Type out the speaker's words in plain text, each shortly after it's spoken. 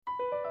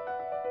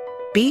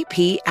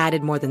BP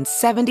added more than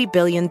 $70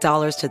 billion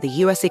to the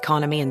U.S.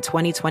 economy in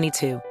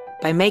 2022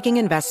 by making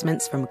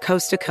investments from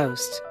coast to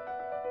coast.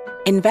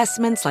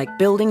 Investments like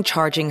building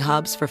charging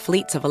hubs for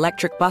fleets of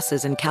electric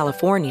buses in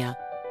California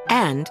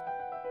and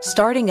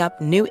starting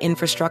up new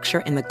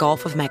infrastructure in the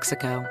Gulf of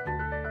Mexico.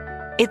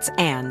 It's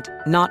and,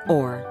 not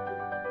or.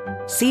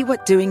 See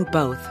what doing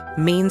both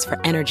means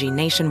for energy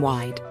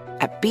nationwide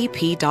at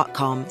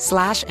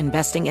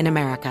bp.com/investing in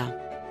America.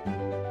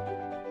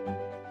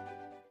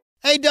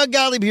 Hey, Doug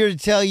Gottlieb here to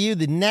tell you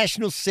the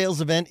national sales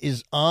event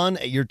is on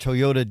at your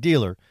Toyota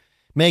dealer,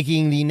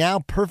 making the now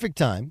perfect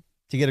time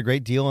to get a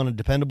great deal on a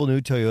dependable new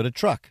Toyota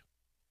truck,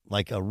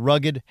 like a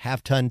rugged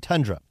half-ton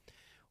Tundra.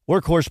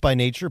 Workhorse by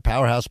nature,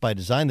 powerhouse by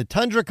design, the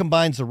Tundra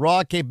combines the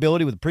raw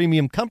capability with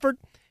premium comfort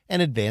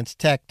and advanced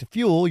tech to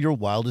fuel your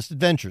wildest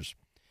adventures.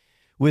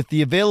 With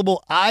the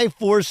available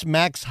iForce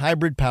Max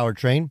hybrid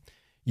powertrain,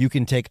 you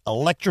can take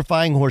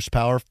electrifying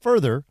horsepower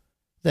further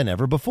than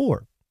ever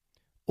before.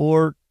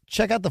 Or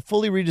check out the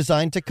fully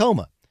redesigned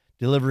Tacoma.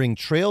 Delivering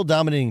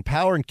trail-dominating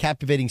power and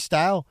captivating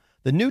style,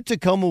 the new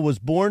Tacoma was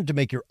born to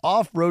make your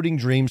off-roading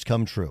dreams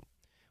come true.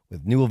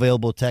 With new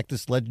available tech,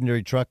 this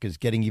legendary truck is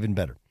getting even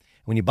better.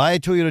 When you buy a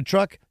Toyota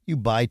truck, you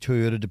buy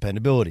Toyota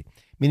dependability,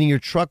 meaning your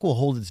truck will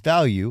hold its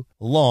value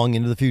long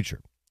into the future.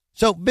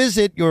 So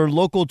visit your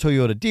local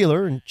Toyota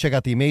dealer and check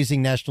out the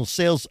amazing national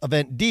sales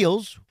event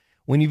deals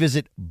when you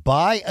visit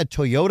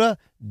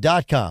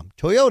buyatoyota.com.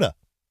 Toyota,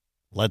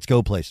 let's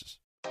go places.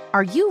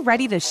 Are you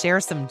ready to share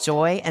some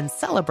joy and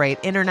celebrate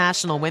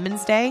International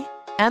Women's Day?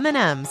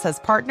 M&M's has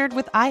partnered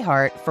with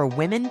iHeart for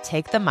Women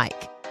Take the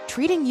Mic,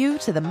 treating you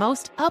to the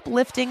most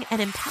uplifting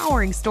and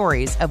empowering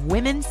stories of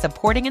women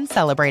supporting and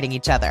celebrating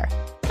each other.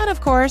 And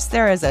of course,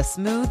 there is a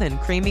smooth and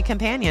creamy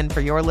companion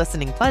for your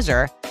listening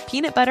pleasure,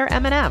 peanut butter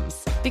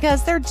M&Ms,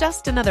 because they're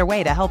just another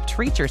way to help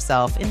treat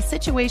yourself in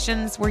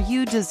situations where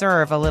you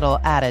deserve a little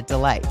added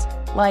delight,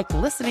 like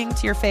listening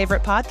to your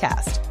favorite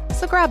podcast.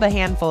 So grab a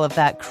handful of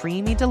that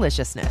creamy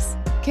deliciousness.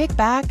 Kick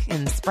back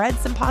and spread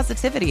some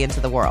positivity into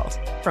the world.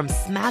 From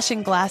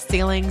smashing glass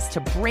ceilings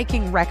to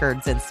breaking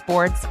records in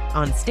sports,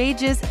 on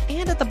stages,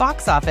 and at the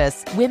box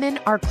office, women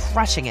are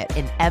crushing it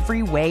in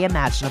every way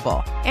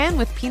imaginable. And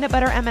with peanut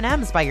butter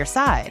M&Ms by your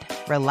side,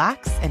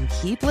 relax and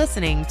keep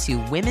listening to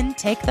Women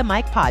Take the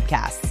Mic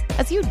podcasts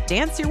as you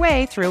dance your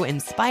way through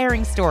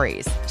inspiring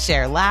stories,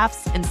 share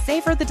laughs, and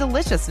savor the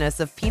deliciousness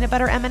of peanut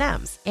butter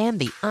M&Ms and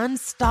the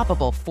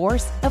unstoppable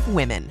force of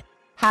women.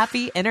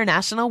 Happy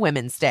International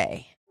Women's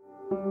Day.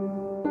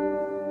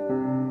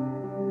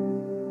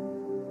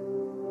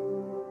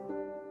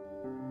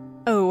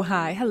 Oh,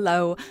 hi,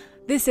 hello.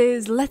 This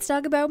is Let's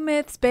Talk About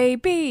Myths,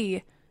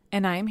 baby.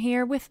 And I'm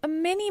here with a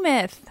mini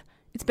myth.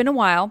 It's been a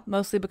while,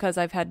 mostly because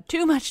I've had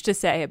too much to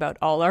say about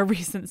all our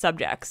recent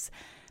subjects.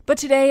 But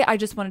today I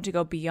just wanted to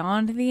go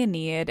beyond the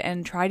Aeneid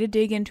and try to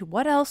dig into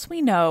what else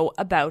we know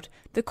about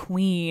the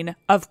Queen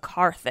of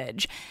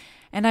Carthage.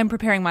 And I'm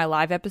preparing my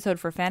live episode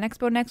for Fan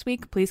Expo next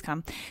week. Please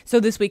come. So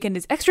this weekend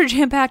is extra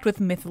jam-packed with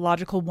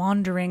mythological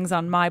wanderings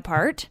on my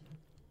part.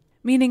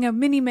 Meaning a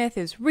mini-myth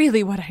is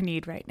really what I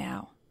need right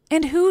now.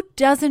 And who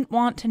doesn't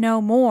want to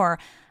know more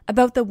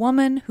about the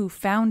woman who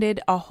founded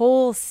a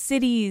whole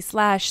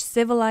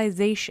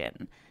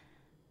city/civilization?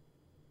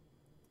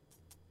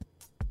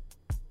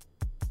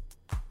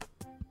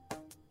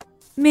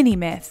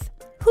 Mini-myth.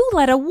 Who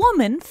let a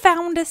woman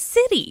found a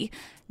city?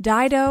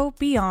 Dido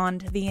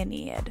beyond the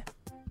Aeneid.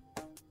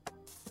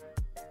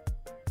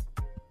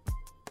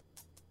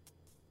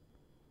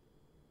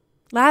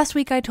 Last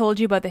week I told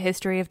you about the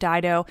history of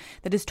Dido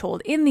that is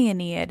told in the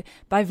Aeneid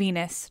by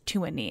Venus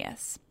to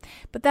Aeneas.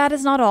 But that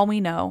is not all we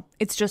know,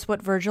 it's just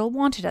what Virgil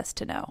wanted us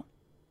to know.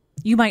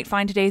 You might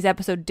find today's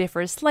episode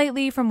differs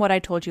slightly from what I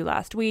told you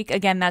last week.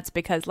 Again, that's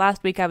because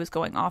last week I was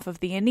going off of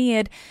the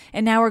Aeneid,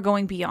 and now we're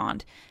going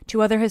beyond,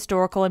 to other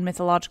historical and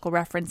mythological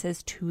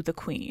references to the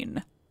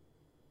queen.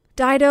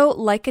 Dido,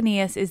 like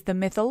Aeneas, is the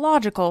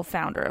mythological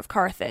founder of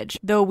Carthage,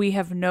 though we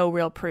have no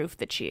real proof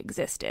that she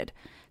existed.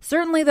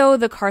 Certainly, though,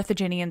 the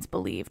Carthaginians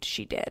believed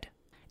she did.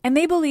 And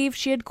they believed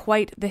she had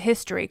quite the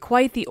history,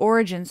 quite the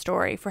origin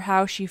story for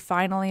how she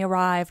finally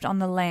arrived on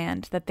the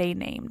land that they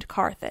named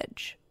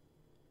Carthage.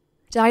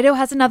 Dido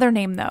has another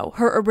name, though.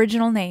 Her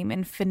original name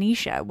in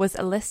Phoenicia was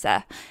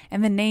Elissa,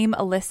 and the name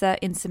Elissa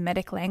in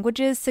Semitic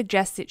languages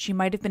suggests that she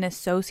might have been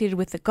associated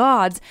with the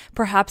gods,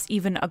 perhaps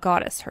even a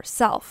goddess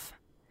herself.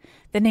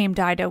 The name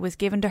Dido was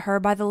given to her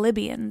by the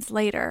Libyans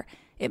later.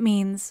 It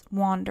means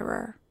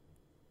wanderer.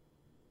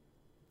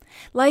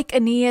 Like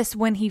Aeneas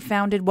when he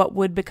founded what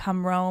would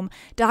become Rome,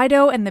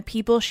 Dido and the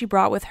people she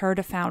brought with her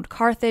to found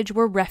Carthage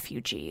were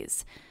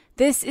refugees.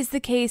 This is the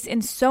case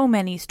in so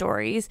many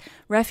stories,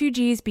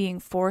 refugees being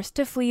forced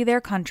to flee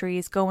their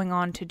countries, going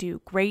on to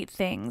do great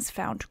things,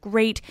 found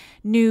great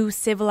new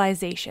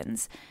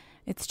civilizations.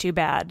 It's too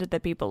bad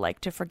that people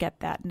like to forget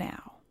that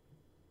now.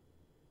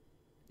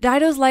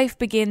 Dido's life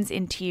begins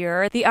in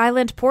Tyre, the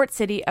island port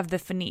city of the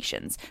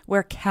Phoenicians,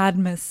 where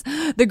Cadmus,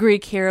 the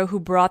Greek hero who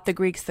brought the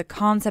Greeks the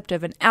concept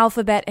of an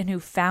alphabet and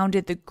who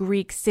founded the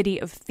Greek city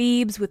of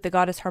Thebes with the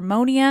goddess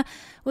Harmonia,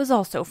 was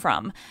also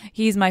from.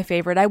 He's my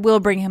favorite. I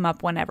will bring him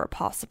up whenever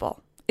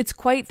possible. It's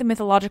quite the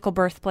mythological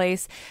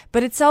birthplace,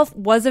 but itself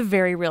was a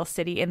very real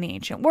city in the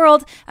ancient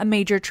world, a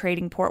major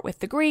trading port with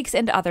the Greeks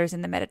and others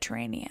in the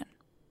Mediterranean.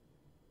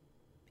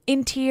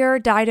 In Tyre,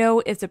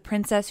 Dido is a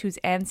princess whose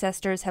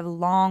ancestors have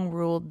long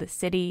ruled the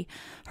city.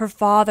 Her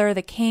father,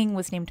 the king,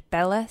 was named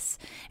Belus,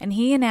 and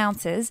he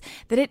announces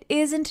that it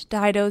isn't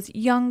Dido's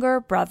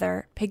younger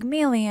brother,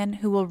 Pygmalion,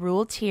 who will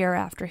rule Tyre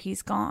after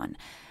he's gone,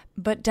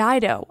 but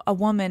Dido, a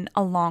woman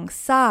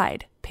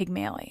alongside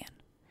Pygmalion.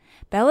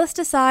 Belus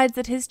decides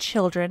that his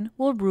children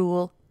will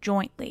rule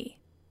jointly.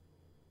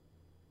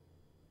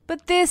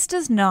 But this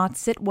does not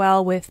sit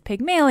well with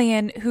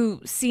Pygmalion,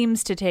 who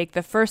seems to take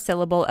the first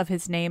syllable of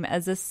his name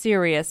as a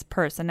serious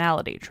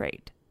personality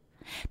trait.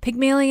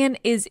 Pygmalion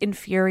is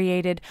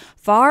infuriated,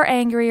 far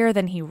angrier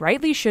than he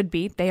rightly should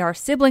be. They are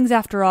siblings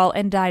after all,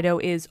 and Dido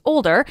is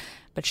older,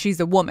 but she's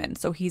a woman,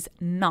 so he's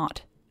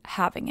not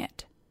having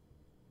it.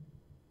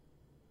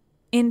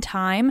 In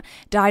time,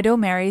 Dido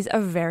marries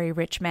a very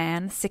rich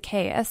man,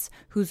 Sichaeus,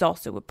 who's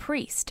also a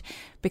priest.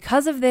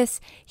 Because of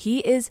this, he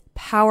is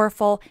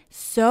powerful,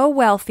 so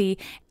wealthy,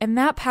 and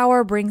that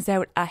power brings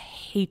out a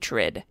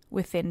hatred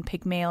within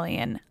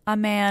Pygmalion, a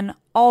man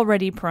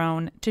already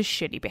prone to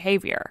shitty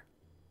behavior.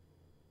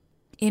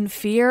 In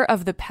fear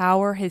of the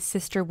power his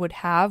sister would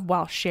have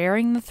while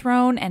sharing the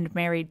throne and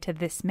married to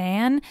this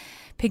man,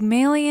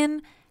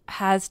 Pygmalion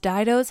has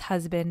Dido's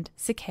husband,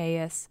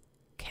 Sichaeus,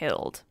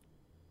 killed.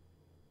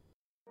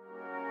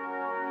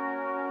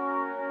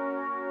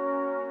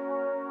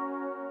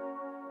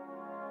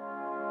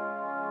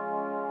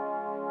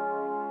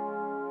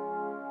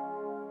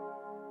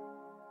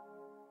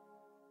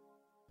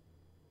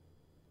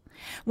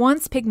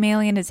 Once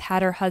Pygmalion has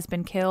had her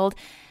husband killed,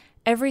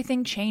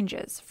 everything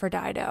changes for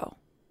Dido.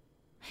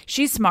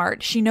 She's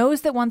smart. She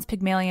knows that once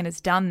Pygmalion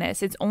has done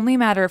this, it's only a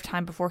matter of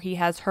time before he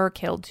has her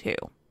killed too.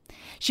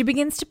 She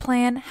begins to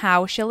plan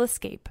how she'll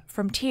escape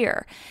from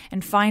Tyre,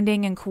 and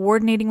finding and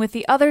coordinating with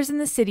the others in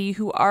the city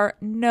who are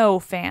no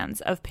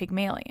fans of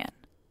Pygmalion.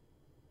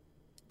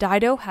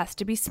 Dido has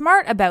to be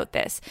smart about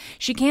this.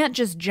 She can't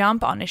just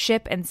jump on a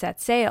ship and set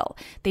sail.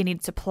 They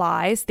need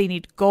supplies, they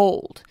need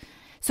gold.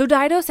 So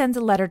Dido sends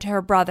a letter to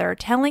her brother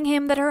telling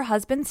him that her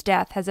husband's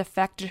death has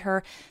affected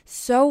her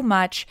so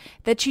much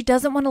that she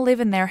doesn't want to live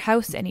in their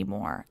house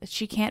anymore, that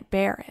she can't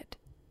bear it.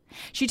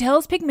 She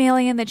tells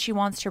Pygmalion that she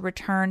wants to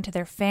return to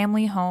their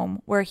family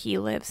home where he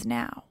lives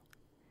now.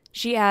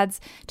 She adds,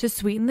 to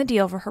sweeten the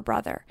deal for her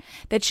brother,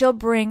 that she'll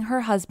bring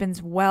her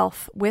husband's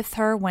wealth with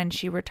her when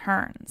she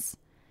returns.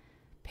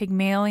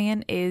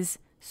 Pygmalion is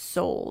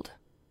sold.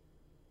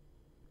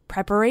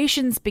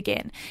 Preparations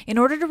begin. In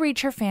order to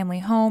reach her family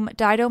home,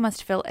 Dido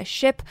must fill a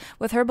ship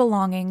with her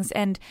belongings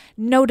and,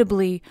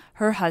 notably,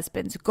 her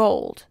husband's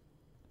gold.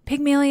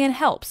 Pygmalion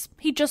helps.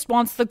 He just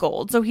wants the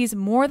gold, so he's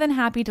more than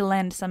happy to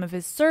lend some of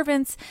his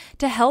servants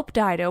to help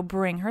Dido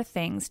bring her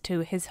things to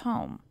his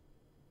home.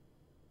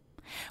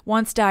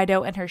 Once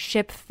Dido and her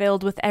ship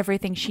filled with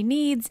everything she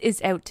needs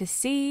is out to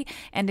sea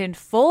and in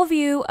full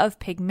view of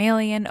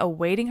Pygmalion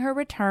awaiting her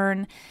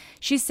return,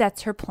 she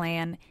sets her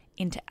plan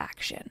into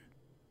action.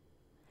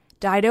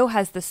 Dido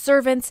has the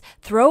servants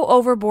throw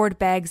overboard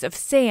bags of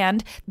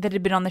sand that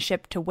had been on the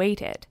ship to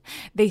weight it.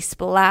 They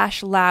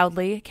splash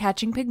loudly,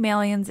 catching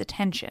Pygmalion's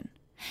attention.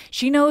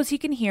 She knows he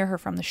can hear her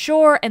from the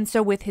shore, and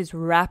so with his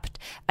rapt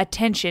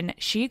attention,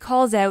 she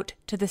calls out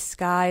to the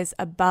skies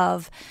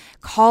above,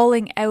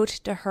 calling out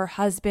to her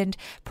husband,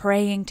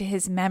 praying to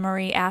his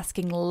memory,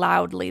 asking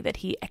loudly that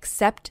he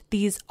accept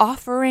these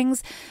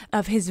offerings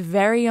of his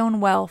very own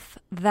wealth,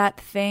 that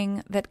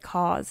thing that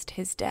caused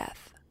his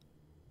death.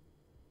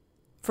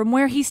 From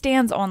where he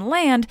stands on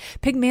land,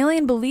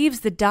 Pygmalion believes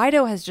that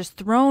Dido has just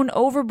thrown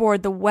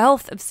overboard the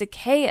wealth of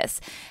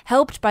Sichaeus,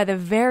 helped by the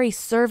very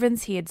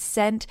servants he had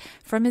sent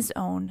from his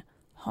own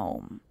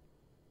home.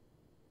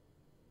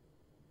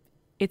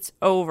 It's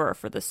over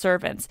for the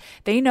servants.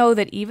 They know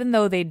that even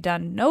though they'd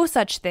done no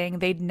such thing,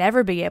 they'd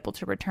never be able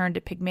to return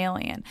to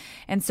Pygmalion,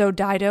 and so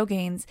Dido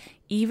gains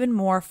even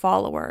more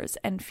followers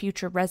and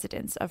future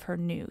residents of her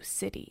new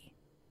city.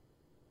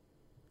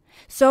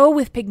 So,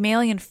 with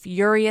Pygmalion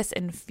furious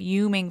and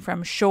fuming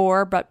from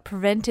shore, but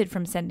prevented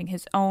from sending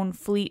his own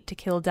fleet to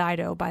kill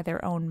Dido by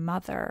their own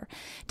mother,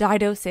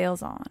 Dido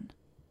sails on.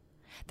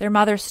 Their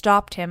mother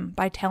stopped him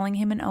by telling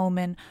him an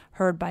omen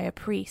heard by a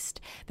priest,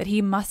 that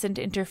he mustn't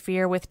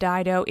interfere with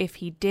Dido. If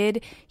he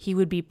did, he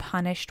would be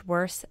punished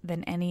worse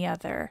than any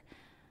other.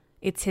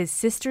 It's his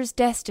sister's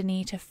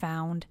destiny to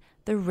found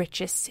the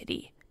richest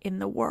city in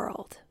the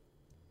world.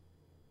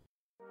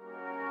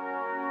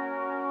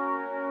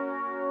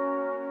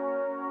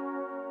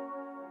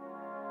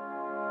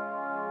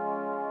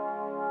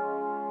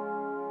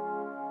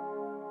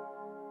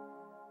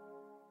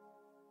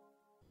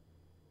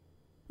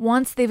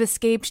 Once they've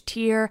escaped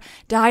Tyr,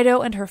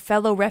 Dido and her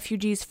fellow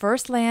refugees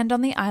first land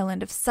on the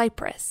island of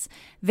Cyprus.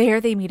 There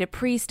they meet a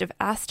priest of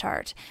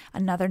Astarte,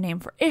 another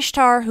name for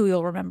Ishtar, who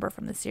you'll remember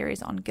from the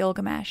series on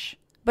Gilgamesh.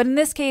 But in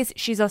this case,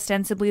 she's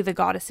ostensibly the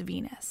goddess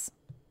Venus.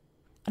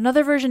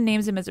 Another version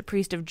names him as a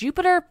priest of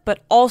Jupiter,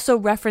 but also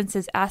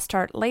references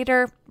Astarte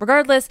later.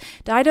 Regardless,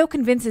 Dido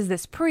convinces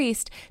this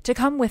priest to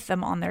come with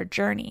them on their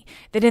journey,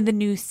 that in the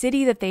new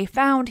city that they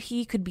found,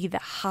 he could be the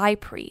high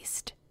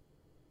priest.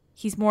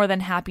 He's more than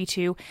happy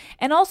to,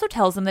 and also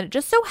tells them that it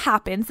just so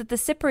happens that the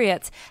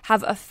Cypriots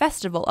have a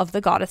festival of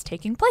the goddess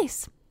taking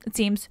place. It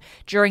seems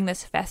during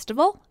this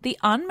festival, the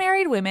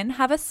unmarried women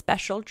have a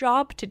special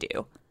job to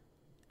do.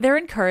 They're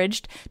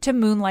encouraged to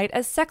moonlight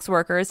as sex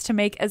workers to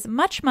make as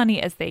much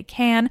money as they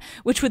can,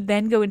 which would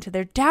then go into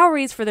their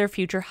dowries for their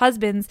future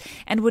husbands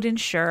and would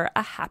ensure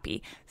a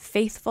happy,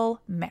 faithful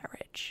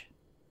marriage.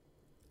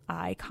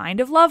 I kind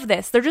of love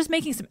this. They're just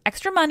making some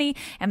extra money,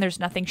 and there's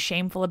nothing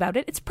shameful about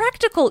it. It's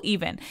practical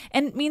even,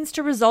 and means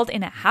to result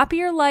in a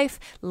happier life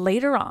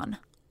later on.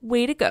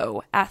 Way to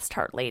go,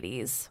 Astarte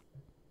ladies.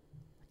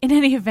 In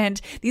any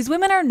event, these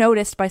women are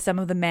noticed by some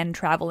of the men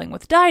traveling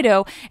with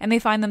Dido, and they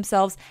find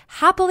themselves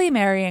happily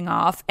marrying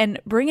off and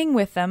bringing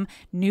with them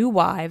new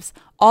wives,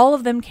 all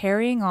of them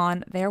carrying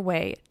on their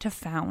way to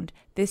found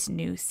this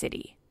new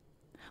city.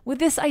 With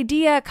this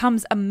idea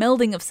comes a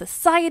melding of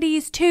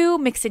societies too,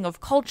 mixing of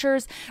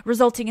cultures,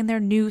 resulting in their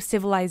new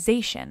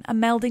civilization, a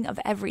melding of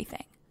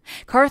everything.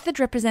 Carthage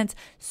represents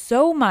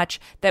so much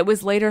that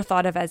was later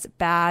thought of as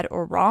bad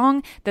or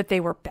wrong, that they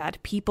were bad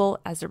people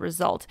as a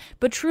result.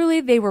 But truly,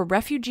 they were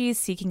refugees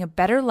seeking a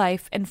better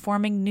life and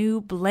forming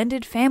new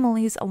blended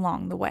families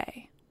along the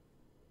way.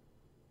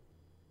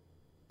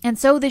 And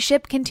so the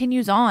ship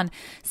continues on,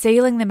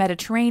 sailing the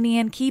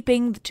Mediterranean,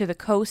 keeping to the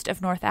coast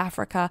of North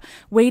Africa,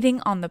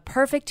 waiting on the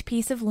perfect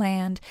piece of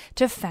land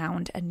to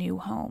found a new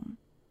home.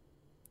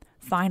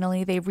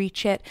 Finally, they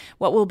reach it,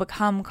 what will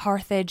become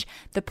Carthage,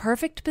 the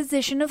perfect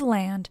position of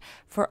land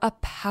for a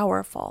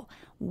powerful,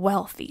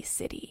 wealthy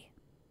city.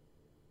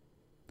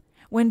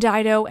 When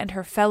Dido and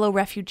her fellow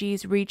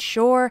refugees reach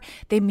shore,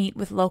 they meet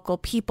with local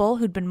people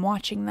who'd been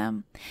watching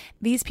them.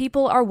 These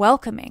people are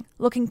welcoming,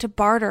 looking to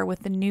barter with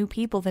the new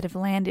people that have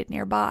landed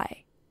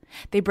nearby.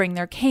 They bring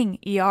their king,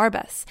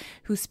 Iarbas,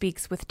 who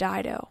speaks with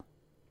Dido.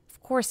 Of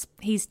course,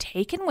 he's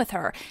taken with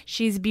her.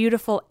 She's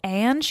beautiful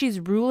and she's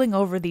ruling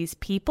over these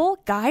people,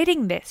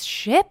 guiding this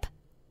ship.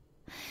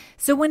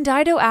 So when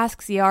Dido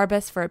asks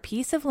Iarbas for a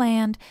piece of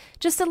land,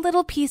 just a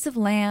little piece of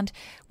land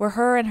where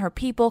her and her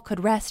people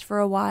could rest for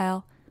a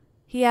while,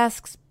 he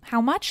asks, how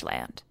much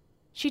land?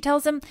 She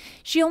tells him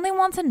she only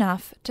wants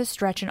enough to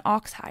stretch an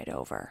ox hide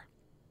over.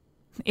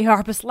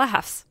 Iarbas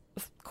laughs.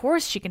 Of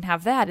course she can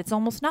have that. It's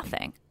almost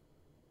nothing.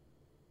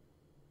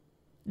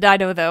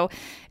 Dido, though,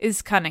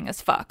 is cunning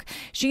as fuck.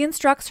 She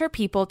instructs her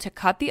people to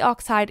cut the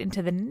ox hide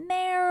into the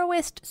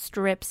narrowest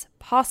strips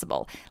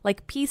possible,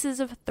 like pieces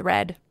of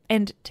thread,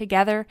 and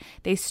together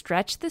they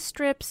stretch the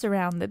strips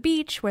around the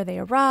beach where they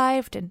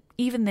arrived, and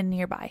even the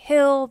nearby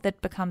hill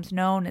that becomes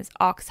known as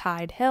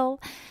Oxhide Hill,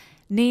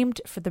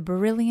 named for the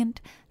brilliant,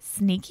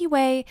 sneaky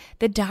way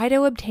that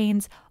Dido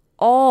obtains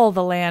all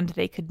the land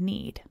they could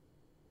need.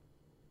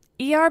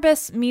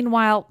 Iarbas,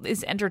 meanwhile,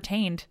 is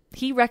entertained.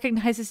 He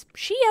recognizes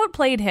she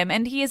outplayed him,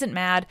 and he isn't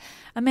mad.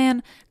 A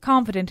man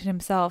confident in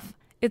himself.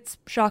 It's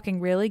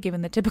shocking, really,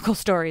 given the typical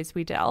stories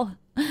we tell.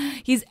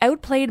 He's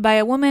outplayed by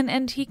a woman,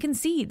 and he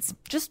concedes,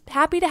 just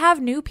happy to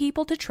have new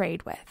people to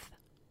trade with.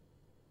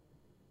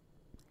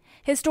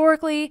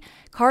 Historically,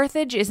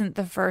 Carthage isn't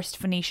the first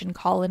Phoenician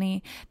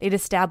colony. They'd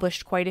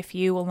established quite a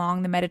few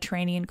along the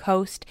Mediterranean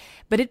coast,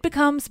 but it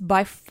becomes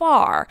by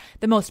far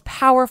the most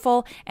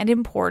powerful and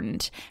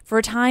important, for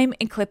a time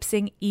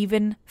eclipsing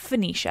even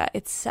Phoenicia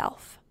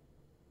itself.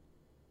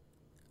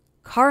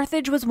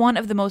 Carthage was one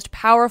of the most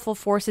powerful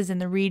forces in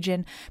the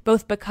region,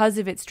 both because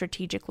of its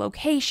strategic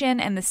location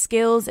and the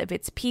skills of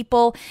its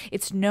people.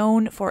 It's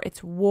known for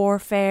its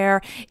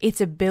warfare, its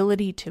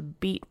ability to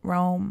beat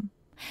Rome.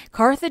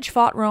 Carthage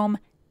fought Rome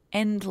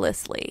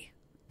endlessly.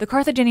 The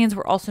Carthaginians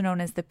were also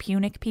known as the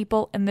Punic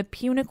people, and the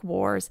Punic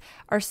Wars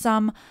are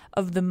some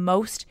of the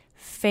most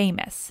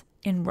famous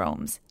in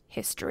Rome's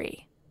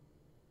history.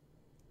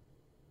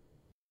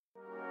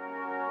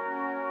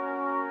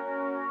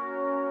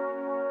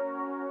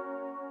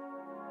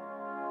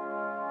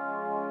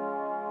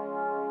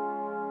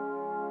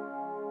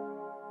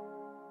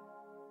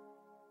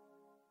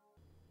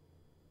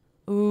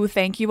 Ooh,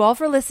 thank you all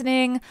for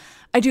listening.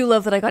 I do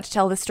love that I got to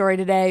tell this story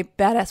today.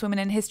 Badass women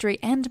in history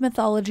and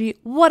mythology.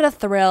 What a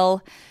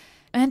thrill.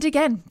 And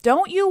again,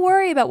 don't you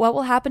worry about what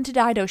will happen to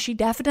Dido. She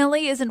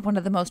definitely isn't one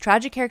of the most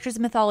tragic characters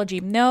in mythology.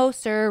 No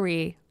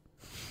siree.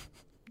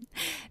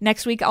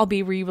 Next week, I'll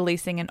be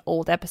re-releasing an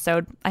old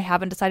episode. I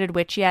haven't decided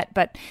which yet,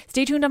 but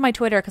stay tuned on my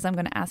Twitter because I'm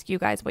going to ask you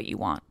guys what you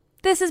want.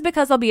 This is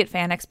because I'll be at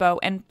Fan Expo,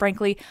 and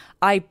frankly,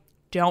 I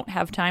don't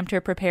have time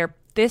to prepare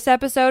this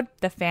episode,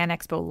 the Fan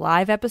Expo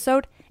live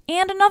episode,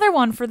 and another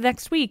one for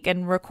next week,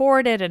 and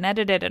record it and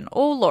edit it, and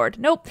oh lord,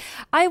 nope,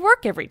 I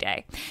work every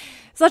day.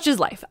 Such is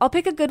life. I'll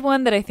pick a good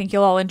one that I think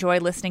you'll all enjoy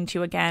listening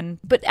to again.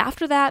 But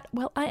after that,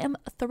 well, I am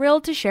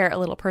thrilled to share a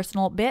little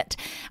personal bit.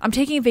 I'm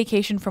taking a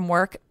vacation from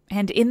work,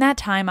 and in that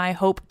time, I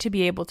hope to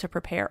be able to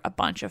prepare a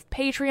bunch of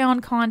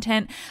Patreon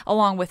content,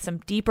 along with some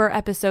deeper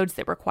episodes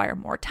that require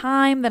more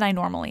time than I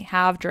normally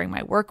have during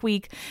my work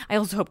week. I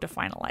also hope to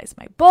finalize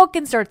my book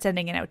and start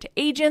sending it out to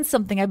agents,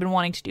 something I've been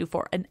wanting to do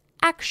for an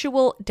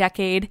actual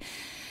decade.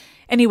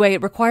 Anyway,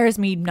 it requires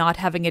me not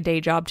having a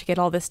day job to get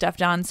all this stuff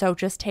done, so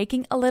just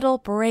taking a little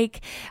break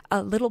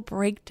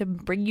to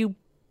bring you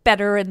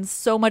better and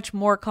so much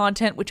more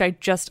content, which I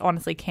just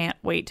honestly can't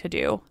wait to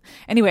do.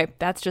 Anyway,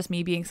 that's just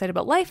me being excited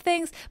about life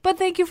things, but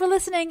thank you for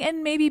listening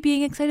and maybe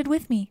being excited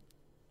with me.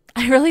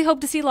 I really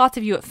hope to see lots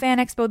of you at Fan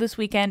Expo this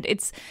weekend.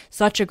 It's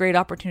such a great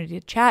opportunity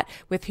to chat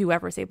with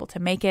whoever's able to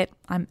make it.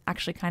 I'm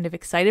actually kind of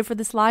excited for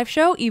this live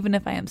show, even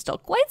if I am still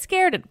quite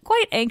scared and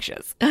quite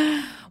anxious.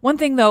 One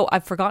thing, though,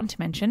 I've forgotten to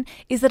mention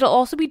is that I'll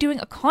also be doing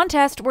a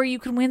contest where you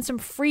can win some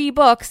free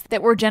books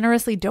that were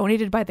generously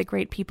donated by the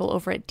great people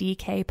over at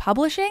DK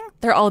Publishing.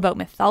 They're all about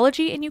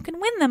mythology, and you can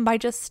win them by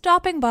just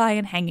stopping by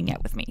and hanging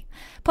out with me.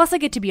 Plus, I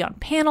get to be on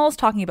panels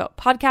talking about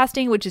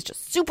podcasting, which is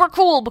just super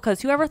cool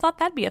because whoever thought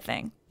that'd be a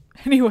thing?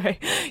 Anyway,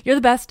 you're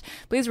the best.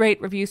 Please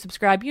rate, review,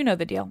 subscribe. You know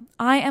the deal.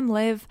 I am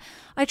Liv.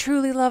 I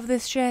truly love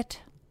this shit.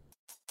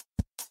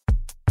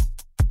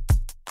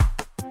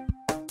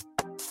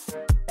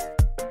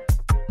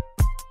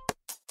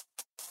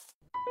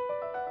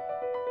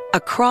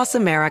 Across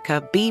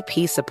America,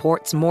 BP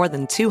supports more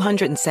than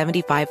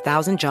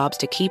 275,000 jobs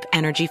to keep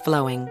energy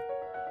flowing.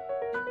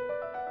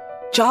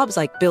 Jobs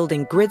like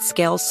building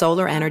grid-scale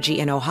solar energy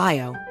in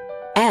Ohio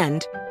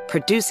and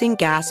producing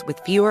gas with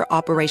fewer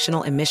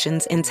operational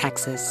emissions in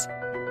Texas.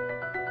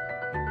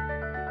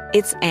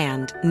 It's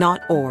and,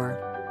 not or.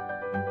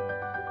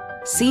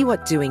 See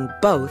what doing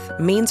both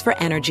means for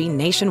energy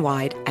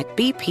nationwide at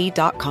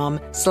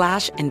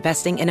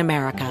bp.com/investing in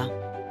America.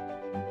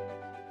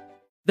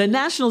 The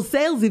national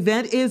sales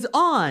event is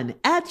on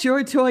at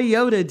your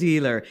Toyota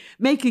dealer,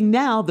 making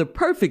now the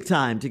perfect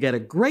time to get a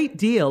great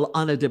deal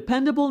on a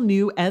dependable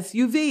new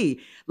SUV,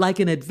 like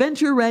an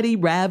adventure-ready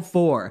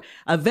RAV4.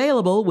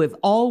 Available with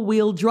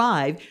all-wheel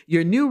drive,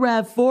 your new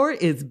RAV4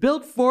 is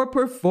built for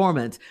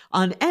performance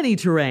on any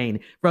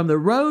terrain, from the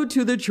road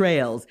to the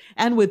trails,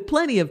 and with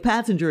plenty of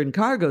passenger and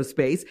cargo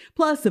space,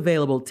 plus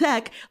available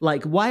tech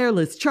like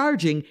wireless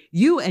charging,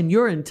 you and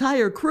your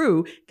entire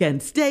crew can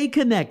stay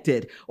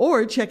connected.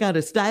 Or check out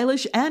a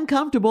stylish and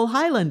comfortable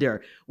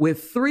Highlander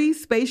with 3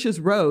 spacious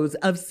rows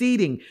of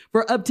seating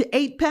for up to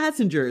 8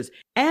 passengers.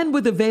 And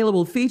with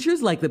available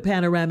features like the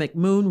panoramic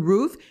moon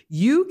roof,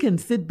 you can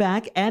sit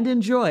back and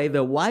enjoy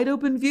the wide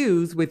open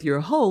views with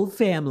your whole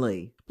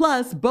family.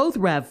 Plus, both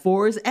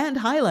RAV4s and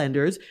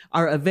Highlanders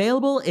are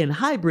available in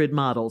hybrid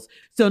models,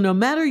 so no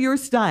matter your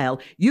style,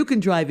 you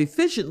can drive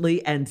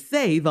efficiently and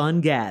save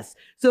on gas.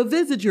 So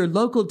visit your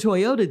local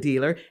Toyota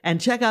dealer and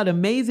check out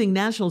amazing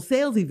national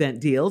sales event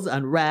deals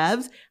on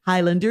RAVs,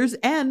 Highlanders,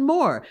 and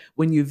more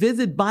when you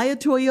visit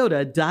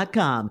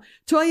buyatoyota.com.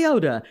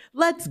 Toyota,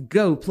 let's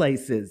go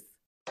places.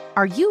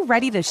 Are you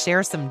ready to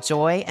share some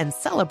joy and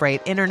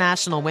celebrate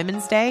International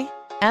Women's Day?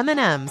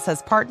 M&M's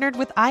has partnered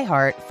with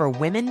iHeart for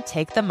Women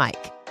Take the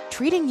Mic,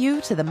 treating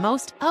you to the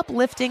most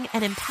uplifting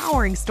and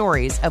empowering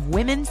stories of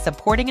women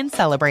supporting and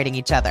celebrating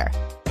each other.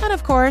 And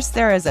of course,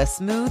 there is a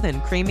smooth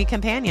and creamy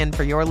companion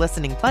for your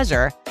listening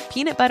pleasure,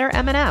 peanut butter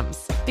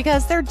M&Ms,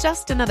 because they're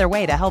just another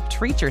way to help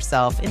treat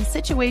yourself in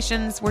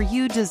situations where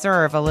you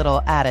deserve a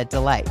little added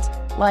delight,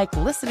 like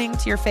listening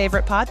to your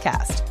favorite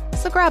podcast.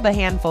 So grab a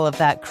handful of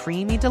that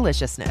creamy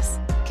deliciousness.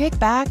 Kick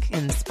back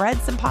and spread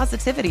some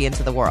positivity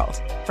into the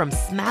world. From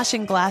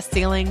smashing glass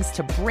ceilings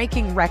to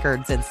breaking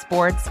records in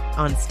sports,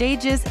 on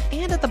stages,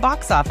 and at the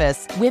box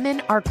office,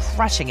 women are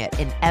crushing it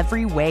in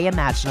every way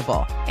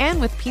imaginable. And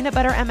with peanut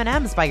butter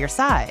M&Ms by your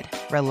side,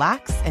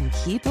 relax and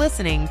keep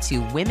listening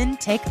to Women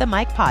Take the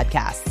Mic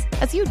podcasts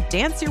as you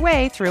dance your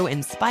way through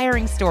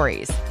inspiring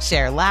stories,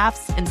 share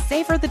laughs, and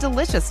savor the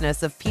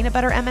deliciousness of peanut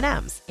butter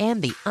M&Ms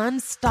and the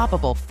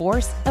unstoppable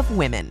force of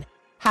women.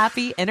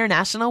 Happy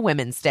International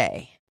Women's Day.